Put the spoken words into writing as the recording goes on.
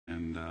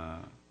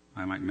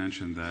I might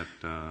mention that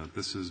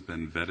this has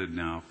been vetted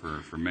now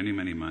for many,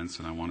 many months,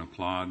 and I want to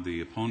applaud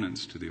the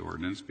opponents to the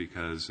ordinance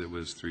because it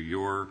was through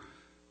your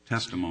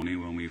testimony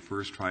when we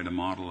first tried to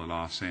model it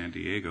off San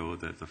Diego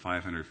that the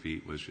 500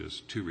 feet was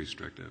just too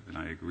restrictive. And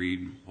I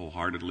agreed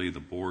wholeheartedly. The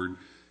board,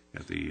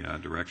 at the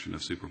direction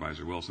of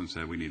Supervisor Wilson,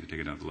 said we need to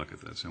take another look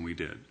at this, and we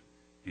did.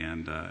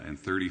 And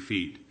 30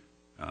 feet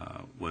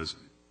was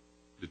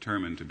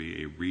determined to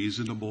be a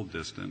reasonable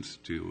distance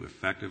to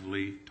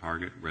effectively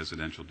target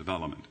residential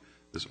development.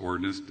 This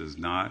ordinance does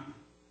not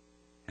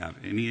have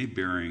any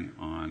bearing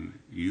on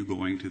you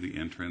going to the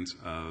entrance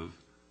of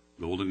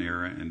Golden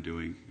Era and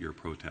doing your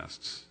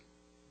protests.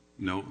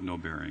 No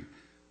bearing.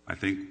 I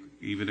think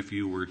even if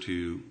you were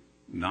to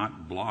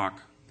not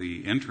block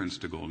the entrance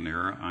to Golden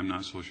Era, I'm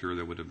not so sure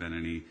there would have been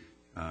any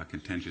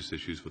contentious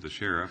issues with the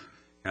sheriff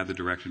had the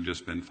direction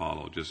just been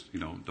followed. Just,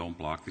 don't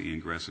block the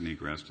ingress and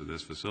egress to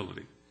this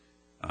facility.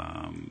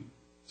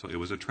 So it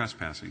was a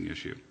trespassing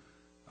issue.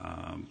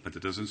 But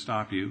it doesn't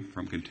stop you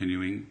from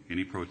continuing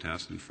any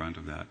protest in front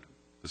of that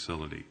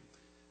facility.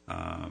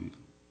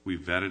 We've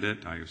vetted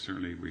it. I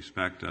certainly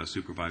respect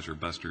Supervisor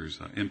Buster's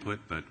input,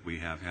 but we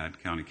have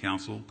had county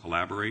council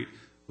collaborate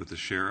with the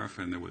sheriff,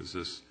 and there was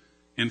this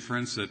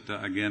inference that,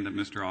 again, that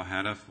Mr.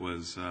 Al-Hadaf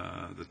was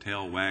the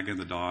tail wagging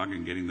the dog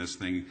in getting this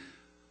thing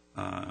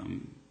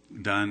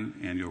done.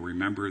 And you'll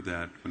remember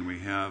that when we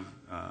have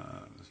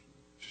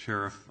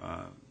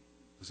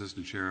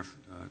Assistant Sheriff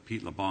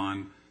Pete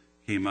LeBon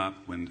came up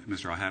when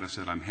Mr. Al-Hadaf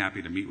said, I'm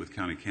happy to meet with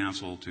county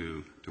council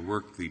to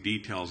work the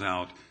details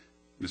out,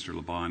 Mr.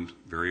 LeBon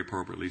very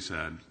appropriately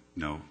said,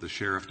 no, the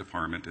sheriff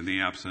department, in the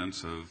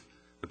absence of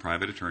the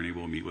private attorney,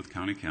 will meet with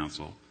county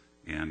council,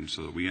 and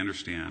so that we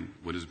understand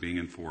what is being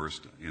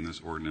enforced in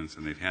this ordinance.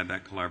 And they've had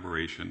that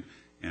collaboration,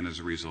 and as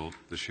a result,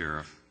 the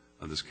sheriff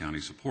of this county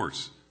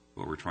supports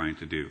what we're trying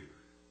to do.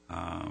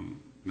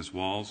 Ms.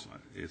 Walls,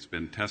 it's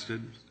been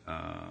tested.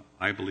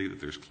 I believe that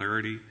there's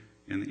clarity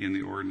in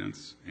the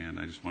ordinance, and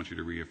I just want you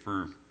to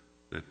reaffirm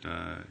that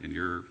in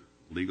your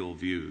legal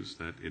views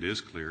that it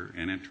is clear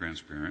and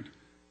transparent,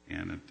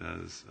 and it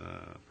does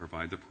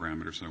provide the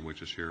parameters under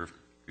which a sheriff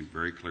can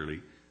very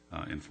clearly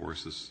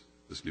enforce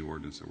this new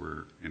ordinance that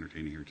we're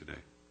entertaining here today.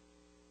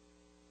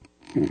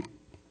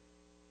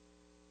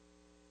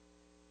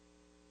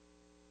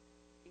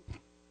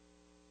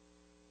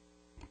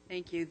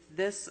 Thank you.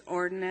 This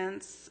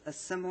ordinance, a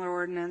similar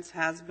ordinance,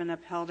 has been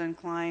upheld in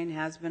Klein,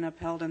 has been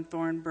upheld in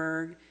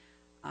Thornburg.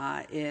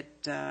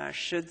 It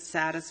should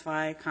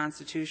satisfy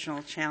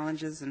constitutional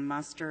challenges and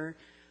muster.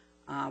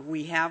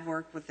 We have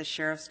worked with the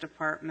Sheriff's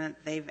Department.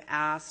 They've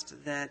asked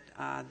that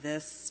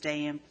this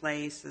stay in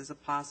place as a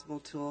possible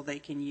tool they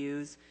can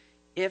use.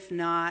 If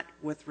not,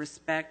 with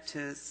respect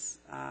to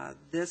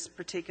this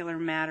particular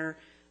matter,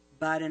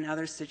 but in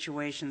other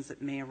situations that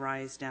may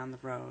arise down the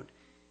road.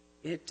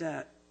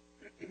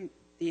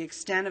 The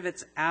extent of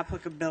its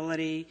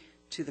applicability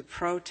to the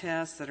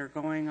protests that are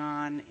going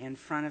on in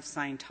front of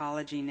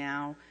Scientology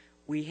now,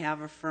 we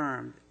have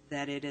affirmed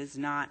that it is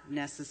not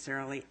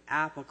necessarily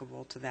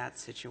applicable to that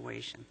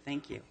situation.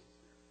 Thank you.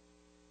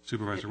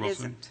 Supervisor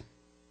Wilson.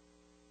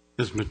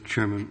 It isn't. Yes, Mr.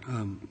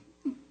 Chairman.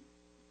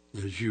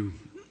 As you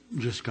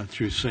just got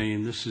through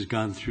saying, this has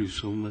gone through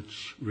so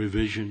much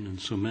revision and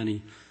so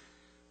many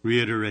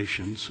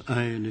reiterations.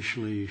 I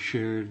initially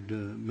shared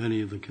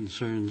many of the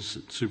concerns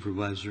that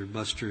Supervisor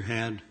Buster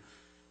had.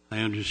 I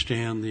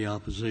understand the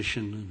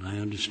opposition, and I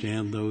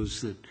understand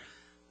those that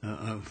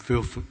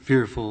feel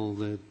fearful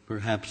that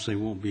perhaps they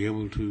won't be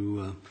able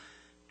to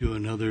do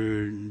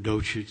another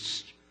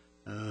Dochitz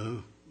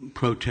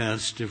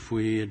protest if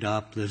we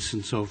adopt this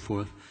and so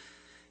forth.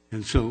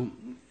 And so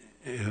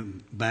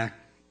back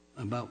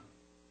about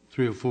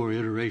 3 or 4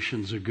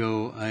 iterations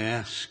ago, I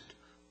asked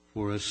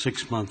for a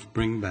 6-month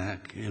bring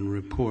back and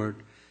report,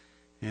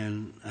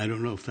 and I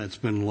don't know if that's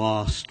been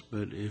lost,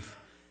 but if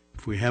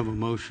we have a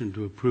motion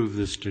to approve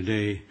this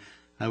today,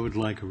 I would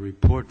like a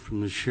report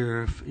from the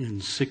sheriff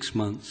in 6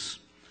 months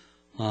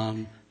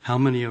on how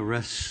many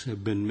arrests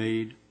have been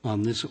made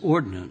on this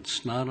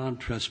ordinance, not on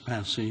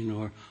trespassing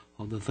or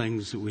all the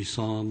things that we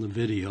saw on the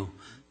video,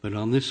 but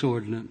on this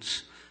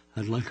ordinance.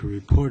 I'd like a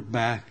report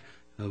back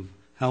of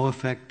how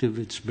effective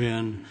it's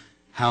been,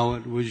 how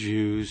it was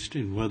used,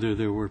 and whether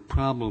there were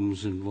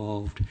problems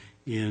involved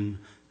in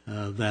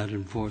that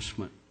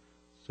enforcement.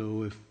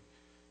 So if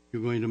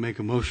you're going to make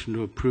a motion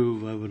to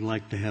approve, I would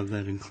like to have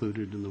that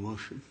included in the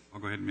motion. I'll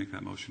go ahead and make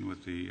that motion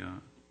with the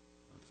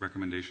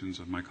recommendations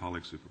of my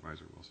colleague,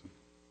 Supervisor Wilson.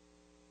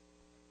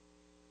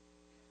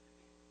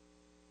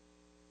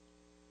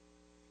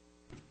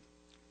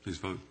 Please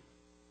vote.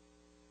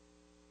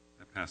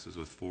 That passes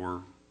with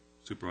 4,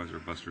 Supervisor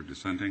Buster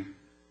dissenting.